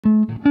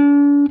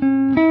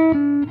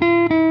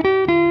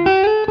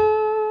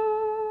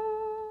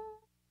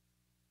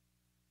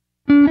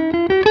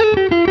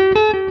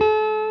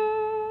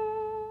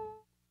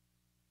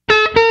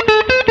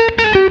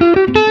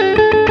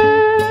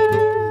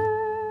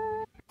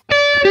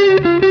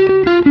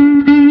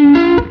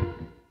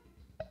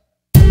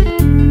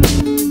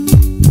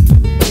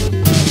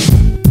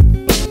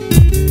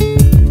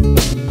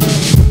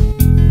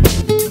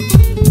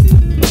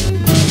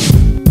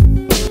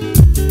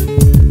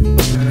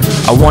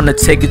I wanna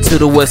take you to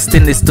the West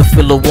Indies to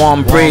feel a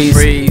warm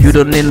breeze. You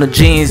don't need no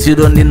jeans, you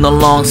don't need no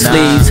long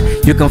sleeves.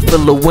 You can feel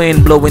the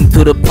wind blowing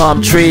through the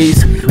palm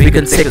trees. We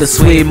can take a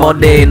swim all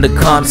day in the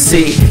calm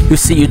sea. You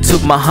see, you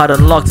took my heart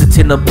and locked it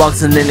in a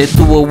box, and then you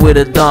threw it with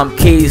the dumb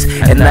keys.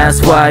 And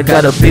that's why I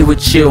gotta be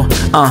with you.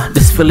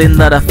 This feeling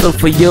that I feel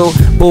for you,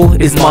 boo,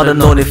 is more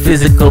than only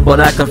physical, but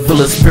I can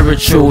feel it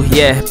spiritual.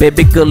 Yeah,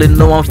 baby girl, you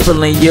know I'm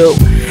feeling you,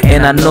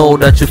 and I know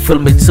that you feel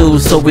me too.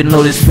 So we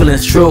know this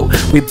feeling's true.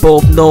 We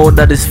both know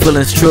that this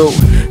feeling's true.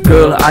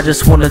 Girl, I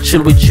just wanna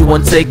chill with you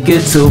and take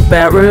it to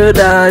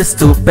paradise,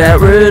 to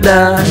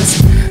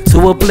paradise,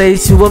 to a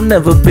place you have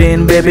never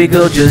been, baby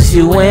girl. Just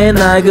you and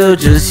I, girl,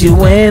 just you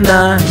and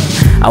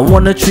I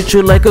wanna treat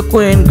you like a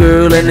queen,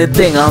 girl.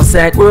 Anything I'll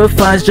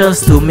sacrifice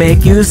just to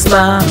make you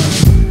smile.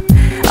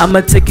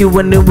 I'ma take you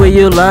anywhere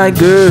you like,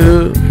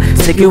 girl.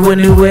 Take you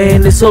anywhere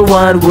in this whole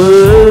wide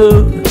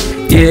world.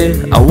 Yeah,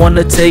 I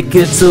wanna take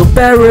you to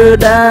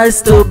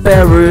paradise, to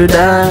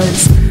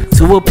paradise,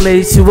 to a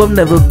place you have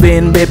never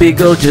been, baby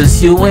girl.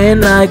 Just you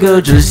and I,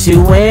 girl, just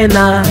you and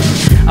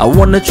I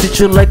wanna treat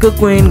you like a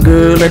queen,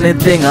 girl.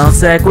 Anything I'll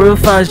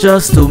sacrifice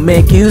just to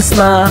make you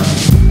smile.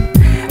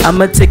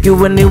 I'ma take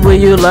you anywhere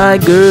you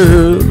like,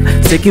 girl.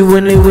 Take you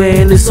anywhere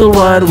in this whole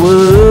wide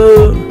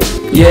world.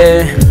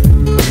 Yeah.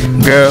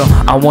 Girl,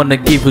 I wanna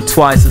give you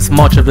twice as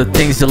much of the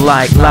things you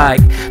like,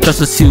 just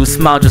to see you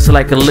smile just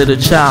like a little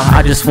child.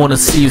 I just wanna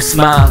see you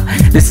smile.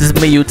 This is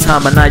me, your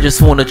time, and I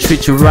just wanna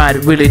treat you right.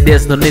 Really,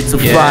 there's no need to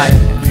fight.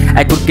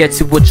 I could get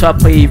you a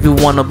chopper if you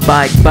wanna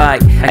bike.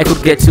 I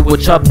could get you a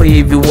chopper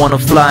if you wanna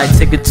fly.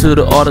 Take it to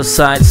the other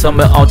side,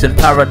 somewhere out in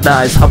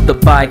paradise. Hop the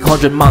bike,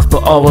 100 miles per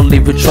hour,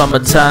 leave you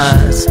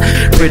traumatized.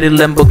 Pretty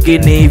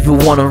Lamborghini if you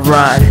wanna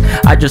ride.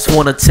 I just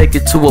wanna take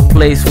you to a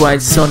place where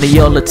it's sunny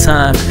all the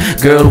time.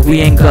 Girl,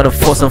 we ain't gotta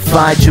force and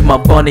fight. You my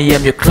Bonnie,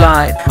 I'm your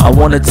Clyde. I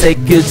wanna take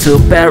you to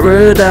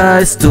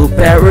paradise, to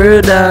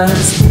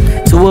paradise,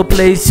 to a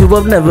place you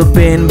have never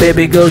been,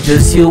 baby girl.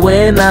 Just you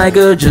and I,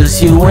 girl,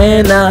 just you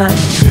and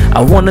I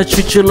wanna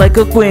treat you like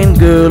a queen,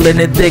 girl.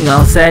 Anything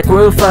I'll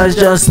sacrifice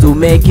just to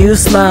make you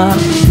smile.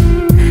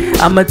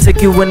 I'ma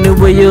take you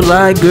anywhere you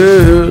like,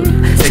 girl.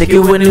 Take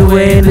you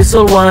anywhere in this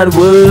whole wide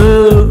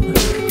world.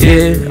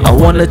 Yeah, I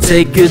wanna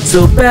take you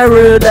to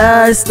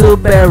paradise, to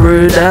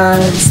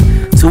paradise,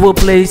 to a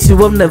place you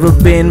have never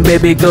been,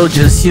 baby girl.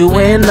 Just you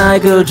and I,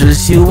 girl,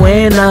 just you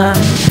and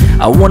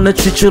I wanna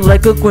treat you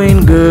like a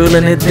queen, girl.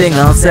 Anything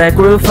I'll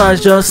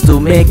sacrifice just to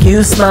make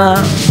you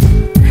smile.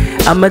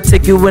 I'ma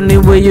take you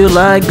anywhere you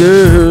like,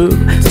 girl.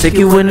 Take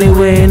you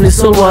anywhere in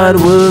this whole wide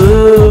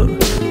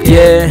world.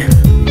 Yeah.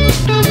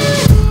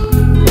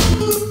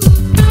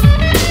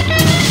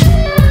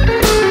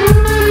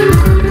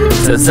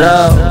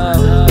 Tazzo.